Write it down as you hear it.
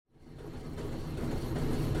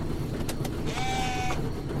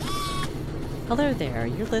Hello there.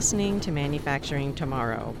 You're listening to Manufacturing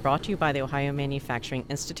Tomorrow, brought to you by the Ohio Manufacturing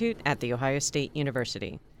Institute at The Ohio State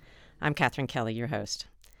University. I'm Katherine Kelly, your host.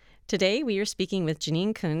 Today, we are speaking with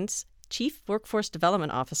Janine Kuntz, Chief Workforce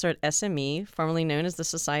Development Officer at SME, formerly known as the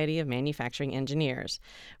Society of Manufacturing Engineers,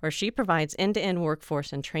 where she provides end-to-end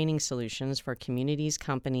workforce and training solutions for communities,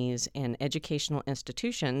 companies, and educational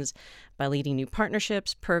institutions by leading new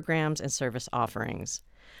partnerships, programs, and service offerings.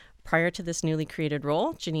 Prior to this newly created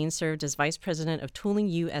role, Janine served as Vice President of Tooling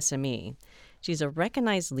U SME. She's a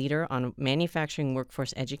recognized leader on manufacturing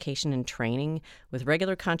workforce education and training with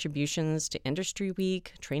regular contributions to Industry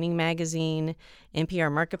Week, Training Magazine,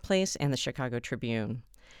 NPR Marketplace, and the Chicago Tribune.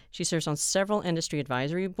 She serves on several industry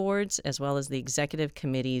advisory boards, as well as the executive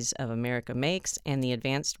committees of America Makes and the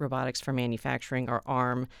Advanced Robotics for Manufacturing, or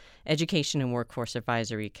ARM, Education and Workforce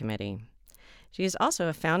Advisory Committee. She is also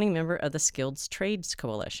a founding member of the Skilled Trades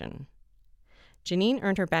Coalition. Janine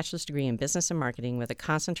earned her bachelor's degree in business and marketing with a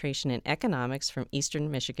concentration in economics from Eastern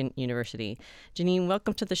Michigan University. Janine,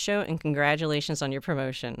 welcome to the show and congratulations on your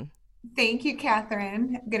promotion. Thank you,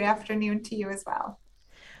 Catherine. Good afternoon to you as well.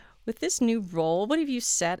 With this new role, what have you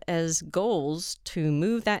set as goals to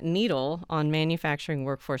move that needle on manufacturing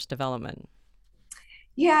workforce development?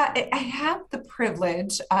 Yeah, I have the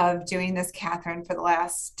privilege of doing this, Catherine, for the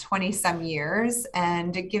last 20 some years,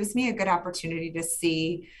 and it gives me a good opportunity to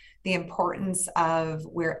see the importance of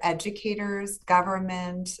where educators,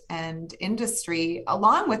 government, and industry,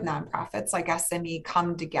 along with nonprofits like SME,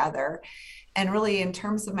 come together. And really, in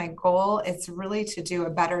terms of my goal, it's really to do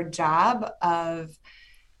a better job of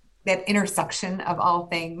that intersection of all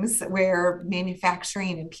things where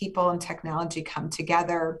manufacturing and people and technology come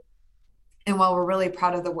together. And while we're really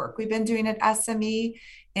proud of the work we've been doing at SME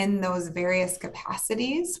in those various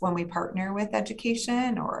capacities when we partner with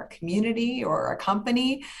education or a community or a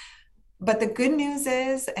company, but the good news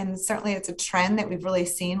is, and certainly it's a trend that we've really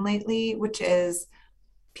seen lately, which is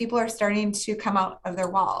people are starting to come out of their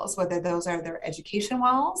walls, whether those are their education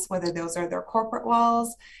walls, whether those are their corporate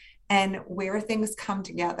walls, and where things come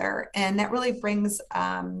together. And that really brings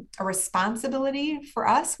a responsibility for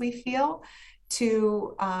us, we feel,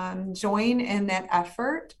 to join in that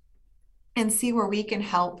effort and see where we can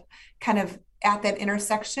help kind of at that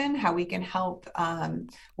intersection, how we can help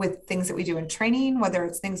with things that we do in training, whether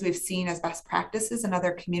it's things we've seen as best practices in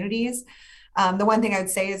other communities. The one thing I would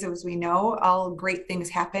say is, as we know, all great things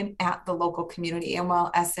happen at the local community. And while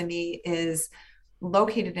SME is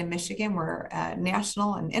located in Michigan, we're a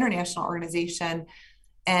national and international organization,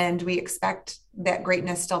 and we expect that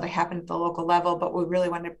greatness still to happen at the local level, but we really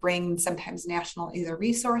want to bring sometimes national either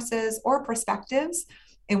resources or perspectives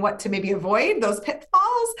in what to maybe avoid those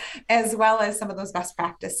pitfalls, as well as some of those best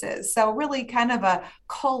practices. So really kind of a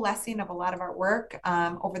coalescing of a lot of our work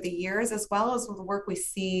over the years, as well as the work we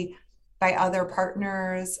see by other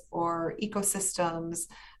partners or ecosystems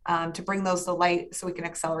to bring those to light so we can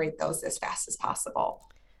accelerate those as fast as possible.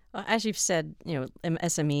 As you've said,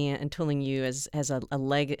 SME and Tooling U has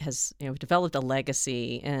developed a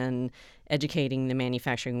legacy in educating the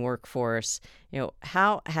manufacturing workforce.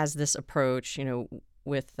 How has this approach,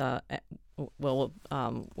 with SME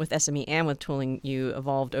and with Tooling U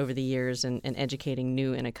evolved over the years in educating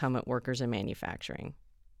new and incumbent workers in manufacturing?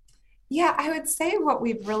 Yeah, I would say what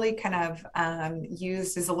we've really kind of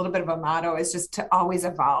used as a little bit of a motto is just to always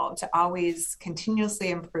evolve, to always continuously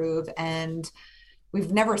improve. And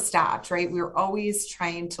we've never stopped, right? We're always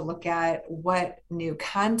trying to look at what new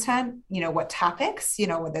content, what topics,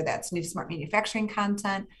 whether that's new smart manufacturing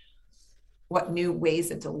content, what new ways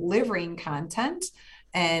of delivering content,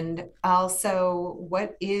 and also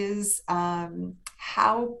what is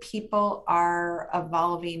how people are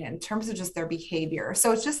evolving in terms of just their behavior.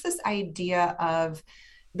 So it's just this idea of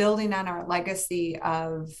building on our legacy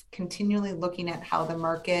of continually looking at how the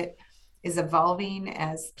market is evolving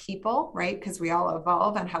as people, right? Because we all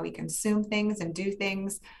evolve on how we consume things and do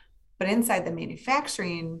things. But inside the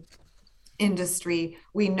manufacturing industry,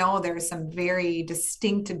 we know there's some very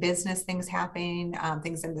distinct business things happening,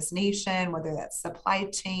 things in this nation, whether that's supply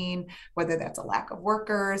chain, whether that's a lack of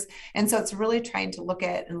workers. And so it's really trying to look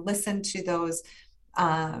at and listen to those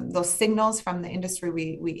signals from the industry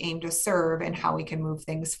we aim to serve and how we can move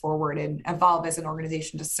things forward and evolve as an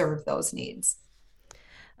organization to serve those needs.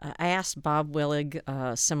 I asked Bob Willig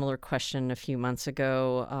a similar question a few months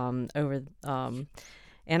ago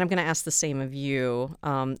and I'm going to ask the same of you.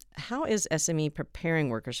 How is SME preparing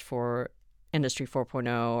workers for Industry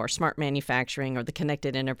 4.0 or smart manufacturing or the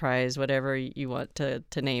connected enterprise, whatever you want to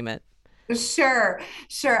name it? Sure.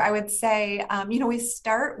 I would say, we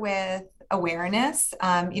start with awareness.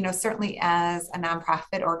 Certainly as a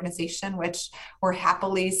nonprofit organization, which we're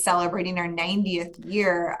happily celebrating our 90th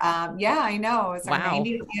year. Yeah, I know. It's our Wow.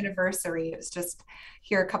 90th anniversary. It was just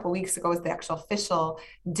here a couple of weeks ago was the actual official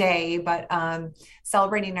day, but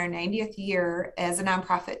celebrating our 90th year as a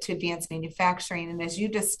nonprofit to advance manufacturing. And as you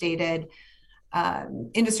just stated,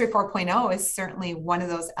 Industry 4.0 is certainly one of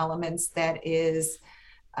those elements that is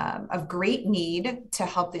of great need to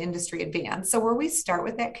help the industry advance. So where we start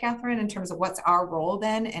with that, Catherine, in terms of what's our role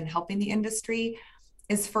then in helping the industry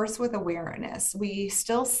is first with awareness. We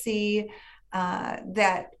still see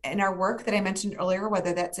that in our work that I mentioned earlier,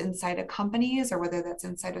 whether that's inside of companies or whether that's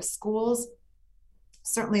inside of schools,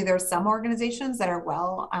 certainly there are some organizations that are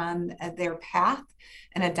well on their path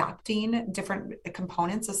and adopting different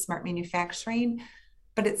components of smart manufacturing,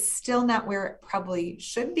 but it's still not where it probably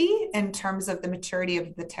should be in terms of the maturity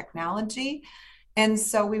of the technology. And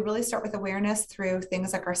so we really start with awareness through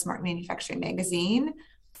things like our Smart Manufacturing magazine,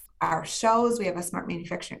 our shows. We have a Smart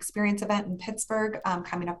Manufacturing Experience event in Pittsburgh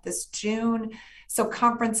coming up this June. So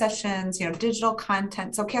conference sessions, digital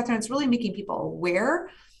content. So Catherine, it's really making people aware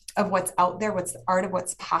of what's out there, what's the art of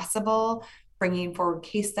what's possible, bringing forward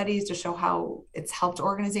case studies to show how it's helped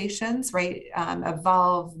organizations, right,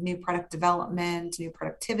 evolve new product development, new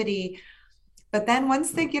productivity. But then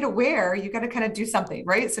once they get aware, you got to kind of do something,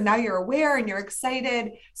 right? So now you're aware and you're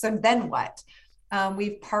excited. So then what?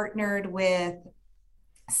 We've partnered with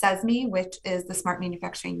SESME, which is the Smart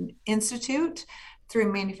Manufacturing Institute,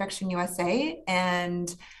 through Manufacturing USA,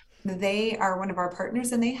 and they are one of our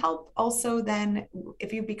partners, and they help also then,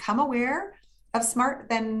 if you become aware of smart,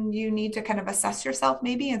 then you need to kind of assess yourself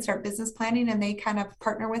maybe and start business planning, and they kind of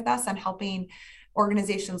partner with us on helping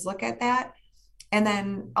organizations look at that. And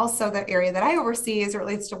then also the area that I oversee as it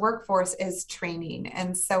relates to workforce is training.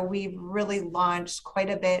 And so we've really launched quite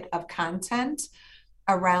a bit of content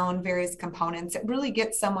around various components that really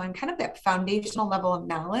get someone kind of that foundational level of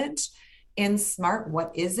knowledge in smart.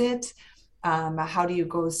 What is it? How do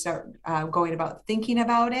you start going about thinking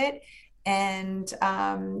about it? And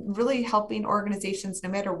really helping organizations, no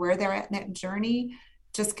matter where they're at in that journey,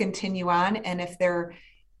 just continue on. And if they're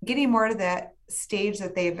getting more to that stage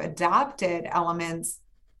that they've adopted elements,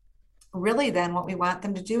 really then what we want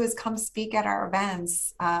them to do is come speak at our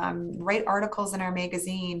events, write articles in our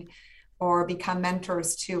magazine, or become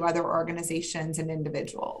mentors to other organizations and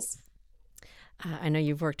individuals. I know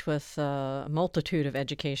you've worked with a multitude of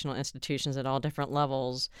educational institutions at all different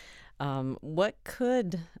levels. What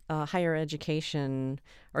could higher education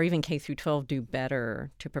or even K through 12 do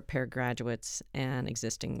better to prepare graduates and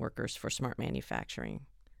existing workers for smart manufacturing?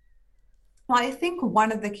 Well, I think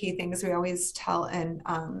one of the key things we always tell in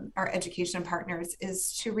our education partners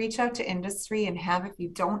is to reach out to industry and if you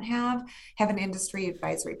don't have an industry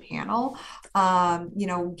advisory panel.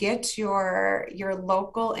 Get your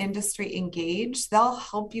local industry engaged. They'll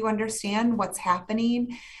help you understand what's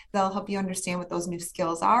happening. They'll help you understand what those new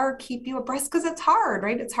skills are, keep you abreast, because it's hard,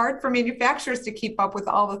 right? It's hard for manufacturers to keep up with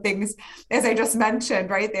all the things, as I just mentioned,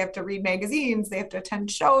 right? They have to read magazines, they have to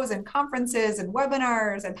attend shows and conferences and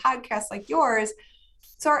webinars and podcasts like yours.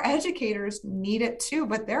 So our educators need it too,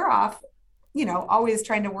 but they're off, always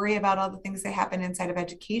trying to worry about all the things that happen inside of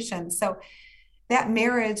education. So that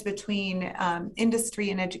marriage between industry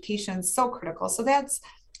and education is so critical. So that's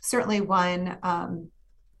certainly one.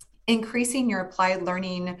 Increasing your applied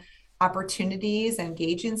learning opportunities,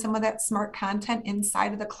 engaging some of that smart content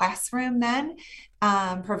inside of the classroom, then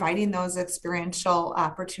providing those experiential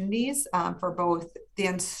opportunities for both the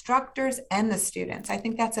instructors and the students. I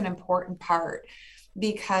think that's an important part,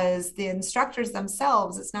 because the instructors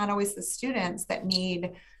themselves, it's not always the students that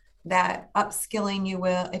need that upskilling,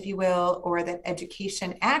 if you will, or that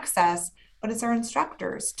education access, but it's our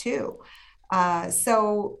instructors too.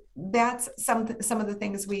 So that's some of the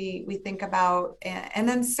things we think about. And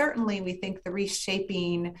then certainly we think the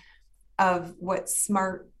reshaping of what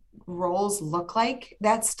smart roles look like,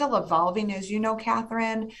 that's still evolving, as you know,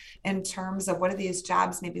 Catherine, in terms of what do these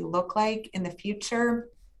jobs maybe look like in the future.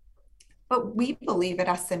 But we believe at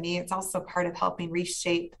SME, it's also part of helping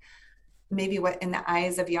reshape maybe what in the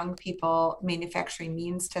eyes of young people manufacturing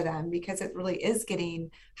means to them, because it really is getting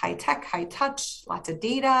high tech, high touch, lots of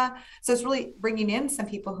data. So it's really bringing in some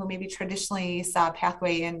people who maybe traditionally saw a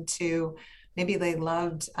pathway into, maybe they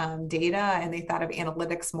loved data and they thought of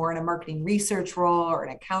analytics more in a marketing research role or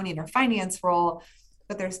an accounting or finance role.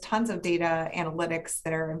 But there's tons of data analytics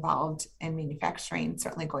that are involved in manufacturing,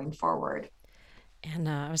 certainly going forward. And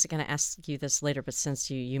I was going to ask you this later, but since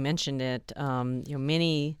you mentioned it,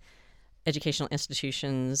 many educational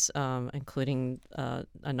institutions, including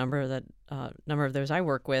a number of those I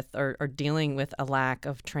work with, are dealing with a lack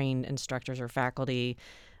of trained instructors or faculty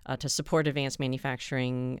to support advanced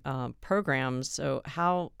manufacturing programs. So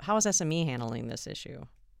how is SME handling this issue?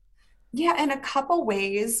 Yeah, in a couple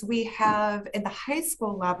ways. We have in the high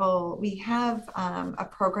school level, we have a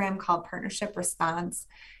program called Partnership Response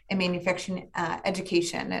in Manufacturing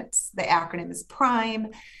Education. It's the acronym is PRIME,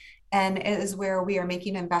 and it is where we are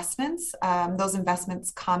making investments. Those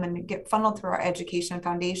investments come and get funneled through our education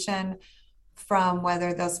foundation from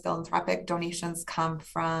whether those philanthropic donations come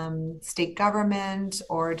from state government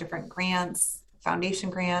or different grants, foundation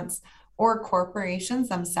grants, or corporations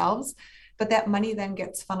themselves. But that money then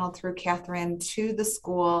gets funneled through Catherine to the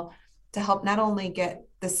school to help not only get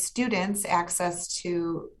the students access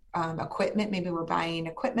to equipment, maybe we're buying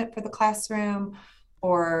equipment for the classroom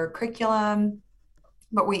or curriculum,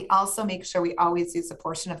 but we also make sure we always use a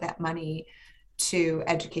portion of that money to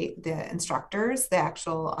educate the instructors, the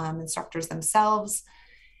actual instructors themselves.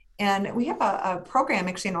 And we have a program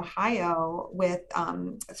actually in Ohio with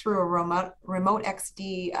through a remote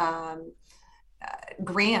XD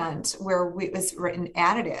grant where it was written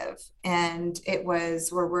additive, and it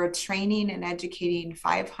was where we're training and educating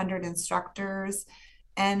 500 instructors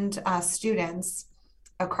and students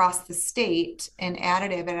across the state in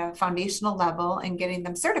additive at a foundational level and getting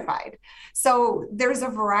them certified. So there's a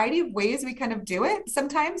variety of ways we kind of do it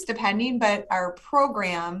sometimes depending, but our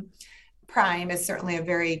program Prime is certainly a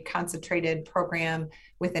very concentrated program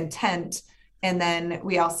with intent. And then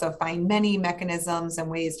we also find many mechanisms and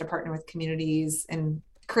ways to partner with communities in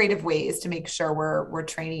creative ways to make sure we're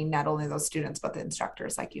training not only those students but the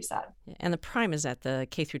instructors, like you said. And the Prime is at the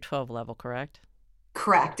K through 12 level, correct?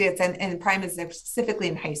 Correct. It's and Prime is specifically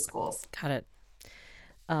in high schools. Got it.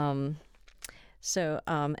 In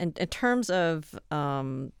terms of,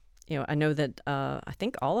 I know that I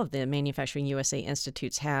think all of the Manufacturing USA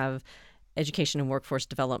institutes have education and workforce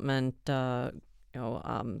development,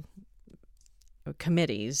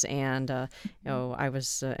 committees, and I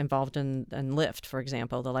was involved in LIFT, for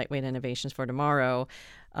example, the Lightweight Innovations for Tomorrow.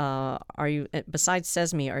 Are you, besides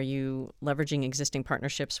SESME, are you leveraging existing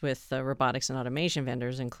partnerships with robotics and automation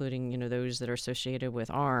vendors, including those that are associated with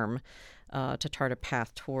ARM, to chart a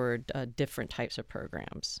path toward different types of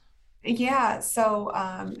programs? Yeah, so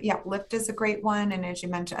LIFT is a great one, and as you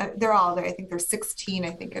mentioned, they're all there. I think there's 16, I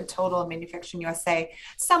think, in total in Manufacturing USA.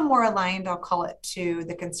 Some more aligned, I'll call it, to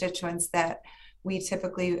the constituents that we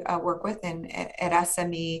typically work with at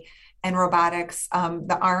SME and robotics.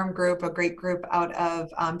 The ARM group, a great group out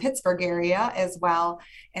of Pittsburgh area as well.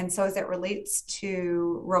 And so as it relates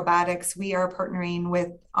to robotics, we are partnering with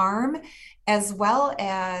ARM as well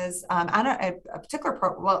as on a particular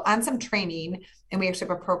on some training. And we actually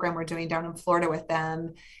have a program we're doing down in Florida with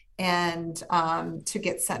them, and to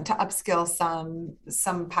get sent to upskill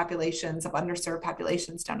some populations of underserved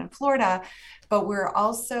populations down in Florida. But we're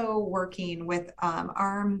also working with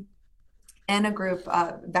ARM and a group,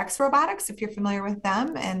 Vex Robotics, if you're familiar with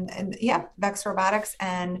them, and Vex Robotics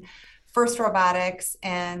and First Robotics,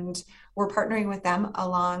 and we're partnering with them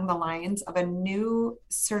along the lines of a new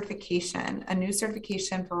certification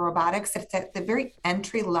for robotics. It's at the very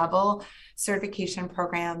entry level certification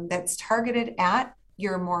program that's targeted at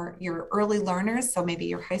your early learners, so maybe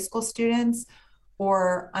your high school students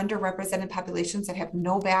or underrepresented populations that have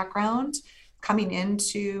no background coming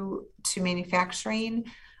into manufacturing,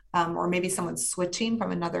 or maybe someone's switching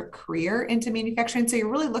from another career into manufacturing. So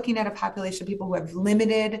you're really looking at a population of people who have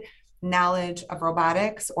limited knowledge of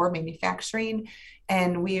robotics or manufacturing.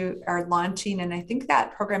 And we are launching, and I think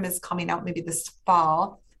that program is coming out maybe this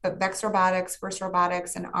fall, but Vex Robotics, First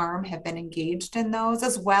Robotics, and ARM have been engaged in those,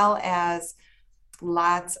 as well as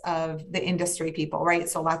lots of the industry people, right?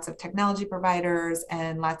 So lots of technology providers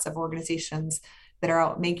and lots of organizations that are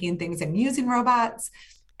out making things and using robots.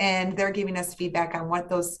 And they're giving us feedback on what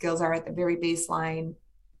those skills are at the very baseline.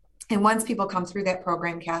 And once people come through that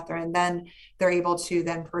program, Catherine, then they're able to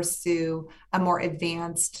then pursue a more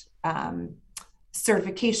advanced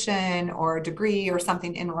certification or degree or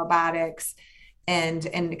something in robotics, and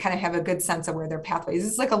kind of have a good sense of where their pathways.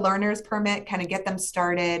 It's like a learner's permit, kind of get them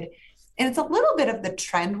started. And it's a little bit of the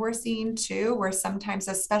trend we're seeing too, where sometimes,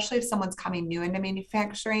 especially if someone's coming new into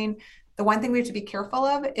manufacturing, the one thing we have to be careful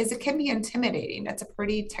of is it can be intimidating. It's a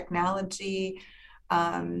pretty technology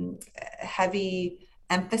heavy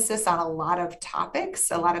emphasis on a lot of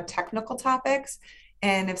topics, a lot of technical topics.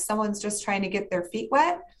 And if someone's just trying to get their feet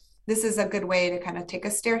wet, this is a good way to kind of take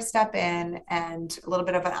a stair step in and a little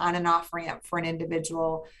bit of an on and off ramp for an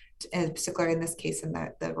individual, in particular in this case, in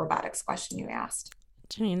the robotics question you asked.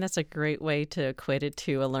 Janine, that's a great way to equate it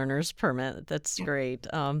to a learner's permit. That's great.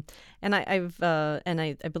 And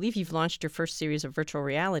I believe you've launched your first series of virtual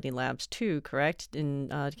reality labs too, correct? And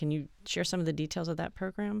can you share some of the details of that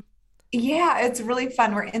program? Yeah, it's really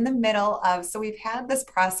fun. We're in the middle of, so we've had this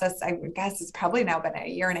process, I would guess it's probably now been a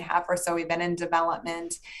year and a half or so. We've been in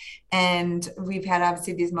development and we've had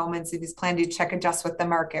obviously these moments, these plan, do, check, adjust with the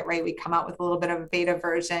market, right? We come out with a little bit of a beta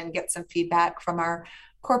version, get some feedback from our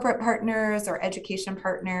corporate partners or education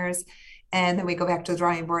partners, and then we go back to the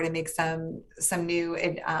drawing board and make some new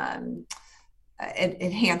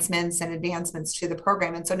enhancements and advancements to the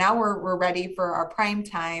program. And so now we're ready for our prime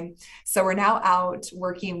time. So we're now out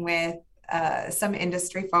working with some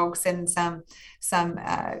industry folks and some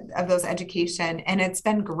of those education, and it's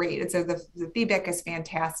been great. So the feedback is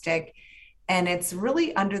fantastic, and it's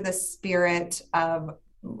really under the spirit of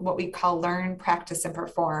what we call learn, practice, and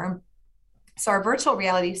perform. So our virtual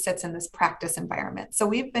reality sits in this practice environment. So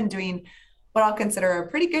we've been doing what I'll consider a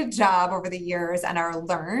pretty good job over the years on our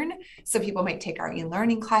learn. So people might take our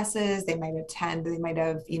e-learning classes, they might attend, they might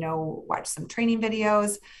have, watched some training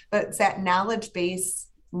videos, but it's that knowledge-based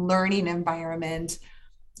learning environment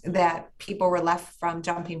that people were left from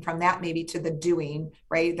jumping from that maybe to the doing,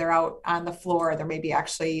 right? They're out on the floor, they're maybe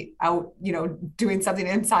actually out, doing something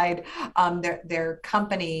inside their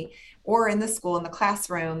company or in the school, in the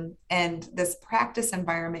classroom. And this practice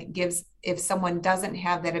environment gives, if someone doesn't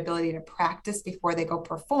have that ability to practice before they go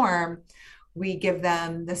perform, we give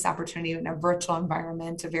them this opportunity in a virtual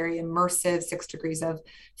environment, a very immersive 6 degrees of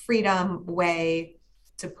freedom way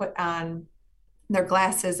to put on their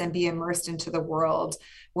glasses and be immersed into the world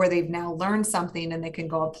where they've now learned something and they can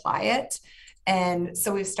go apply it. And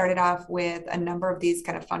so we've started off with a number of these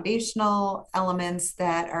kind of foundational elements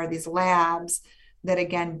that are these labs that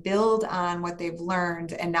again build on what they've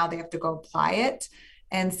learned, and now they have to go apply it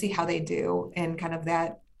and see how they do in kind of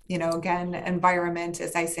that, again, environment,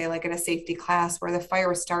 as I say, like in a safety class where the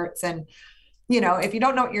fire starts. And if you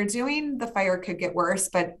don't know what you're doing, the fire could get worse,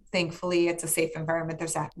 but thankfully it's a safe environment.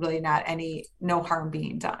 There's really not no harm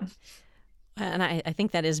being done. And I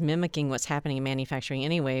think that is mimicking what's happening in manufacturing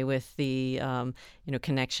anyway, with the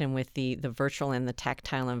connection with the virtual and the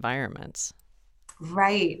tactile environments.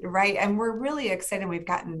 Right. And we're really excited. We've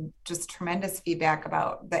gotten just tremendous feedback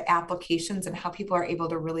about the applications and how people are able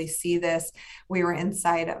to really see this. We were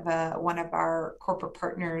inside of one of our corporate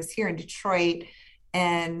partners here in Detroit,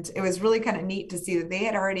 and it was really kind of neat to see that they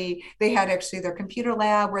had actually their computer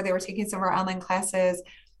lab where they were taking some of our online classes,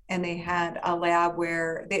 and they had a lab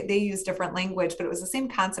where they used different language, but it was the same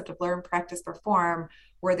concept of learn, practice, perform,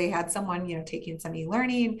 where they had someone, taking some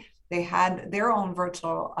e-learning. They had their own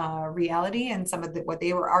virtual reality and some of what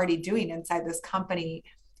they were already doing inside this company.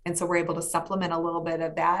 And so we're able to supplement a little bit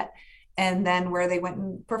of that. And then where they went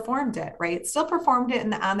and performed it, right? Still performed it in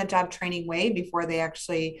the on-the-job training way before they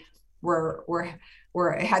actually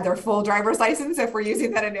had their full driver's license, if we're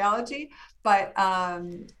using that analogy. But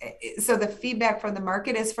so the feedback from the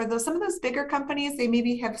market is for some of those bigger companies, they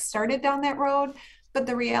maybe have started down that road. But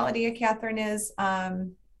the reality, Catherine, is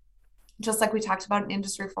just like we talked about in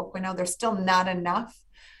Industry 4.0, there's still not enough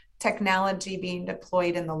technology being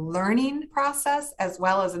deployed in the learning process as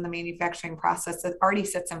well as in the manufacturing process that already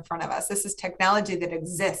sits in front of us. This is technology that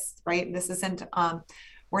exists, right? This isn't,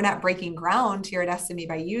 we're not breaking ground here at SME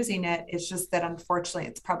by using it. It's just that unfortunately,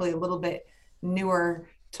 it's probably a little bit newer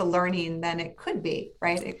to learning than it could be,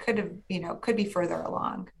 right? It could have, could be further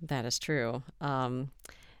along. That is true. And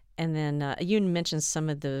then you mentioned some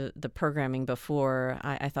of the programming before.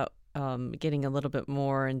 I thought getting a little bit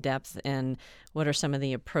more in depth in what are some of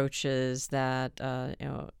the approaches that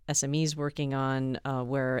SMEs working on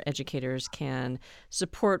where educators can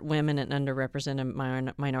support women and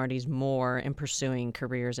underrepresented minorities more in pursuing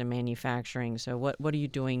careers in manufacturing. So what are you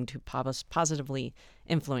doing to positively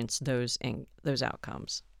influence those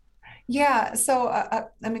outcomes? Yeah, so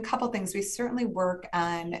a couple of things. We certainly work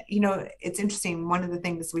on, it's interesting. One of the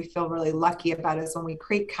things we feel really lucky about is when we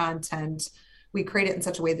create content, we create it in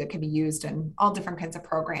such a way that can be used in all different kinds of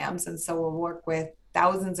programs. And so we'll work with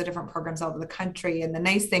thousands of different programs all over the country. And the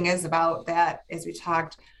nice thing is about that, as we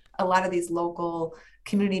talked, a lot of these local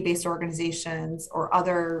community-based organizations or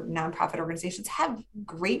other nonprofit organizations have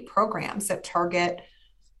great programs that target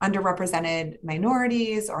underrepresented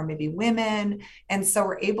minorities or maybe women. And so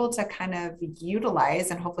we're able to kind of utilize,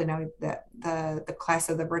 and hopefully now the class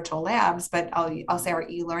of the virtual labs, but I'll say our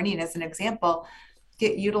e-learning as an example,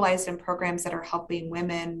 get utilized in programs that are helping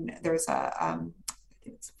women. There's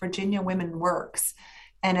it's Virginia Women Works,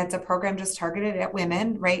 and it's a program just targeted at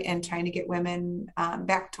women, right? And trying to get women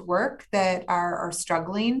back to work that are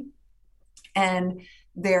struggling. And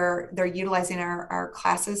they're utilizing our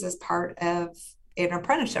classes as part of an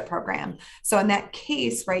apprenticeship program. So in that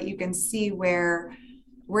case, right, you can see where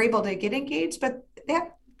we're able to get engaged, but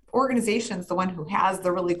that organization's the one who has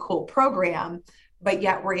the really cool program, but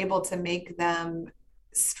yet we're able to make them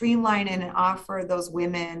streamline and offer those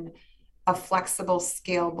women a flexible,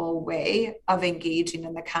 scalable way of engaging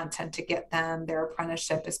in the content to get them their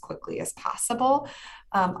apprenticeship as quickly as possible.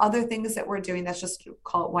 Other things that we're doing, that's just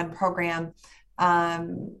call it one program.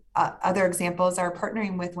 Other examples are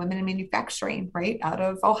partnering with women in manufacturing, right, out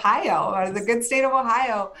of Ohio, out of the good state of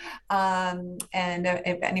Ohio. And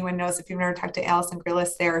if anyone knows, if you've never talked to Allison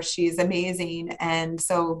Grillis there, she's amazing. And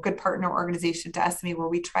so good partner organization to Esme, where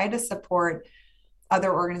we try to support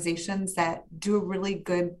other organizations that do a really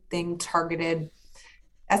good thing targeted.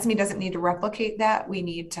 Esme doesn't need to replicate that. We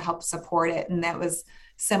need to help support it. And that was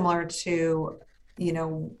similar to,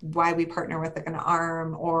 why we partner with like an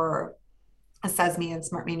ARM or a SESME and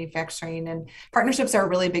smart manufacturing. And partnerships are a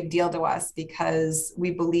really big deal to us because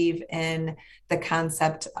we believe in the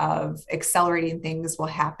concept of accelerating things will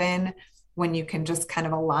happen when you can just kind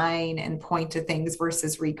of align and point to things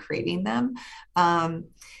versus recreating them.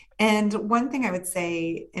 And one thing I would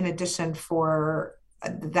say, in addition for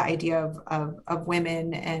the idea of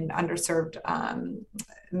women and underserved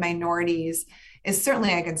minorities, is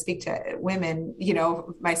certainly I can speak to women,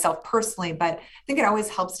 myself personally, but I think it always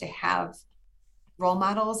helps to have role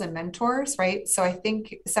models and mentors, right? So I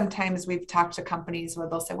think sometimes we've talked to companies where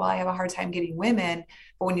they'll say, well, I have a hard time getting women,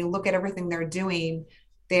 but when you look at everything they're doing,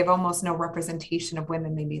 they have almost no representation of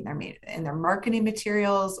women, maybe in their marketing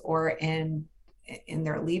materials or in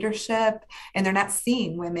their leadership, and they're not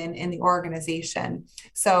seeing women in the organization.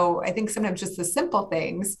 So I think sometimes just the simple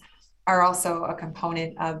things are also a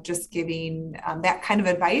component of just giving that kind of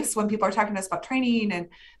advice when people are talking to us about training and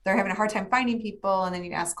they're having a hard time finding people. And then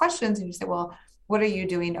you ask questions and you say, well, what are you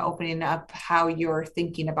doing to opening up how you're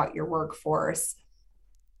thinking about your workforce?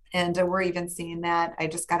 And we're even seeing that. I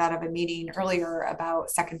just got out of a meeting earlier about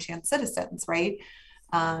second chance citizens, right?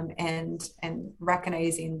 And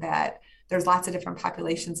recognizing that there's lots of different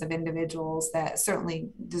populations of individuals that certainly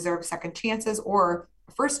deserve second chances or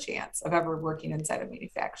first chance of ever working inside of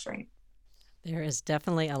manufacturing. There is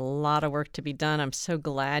definitely a lot of work to be done. I'm so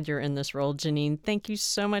glad you're in this role, Janine. Thank you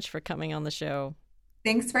so much for coming on the show.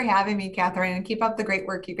 Thanks for having me, Catherine, and keep up the great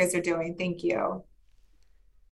work you guys are doing. Thank you.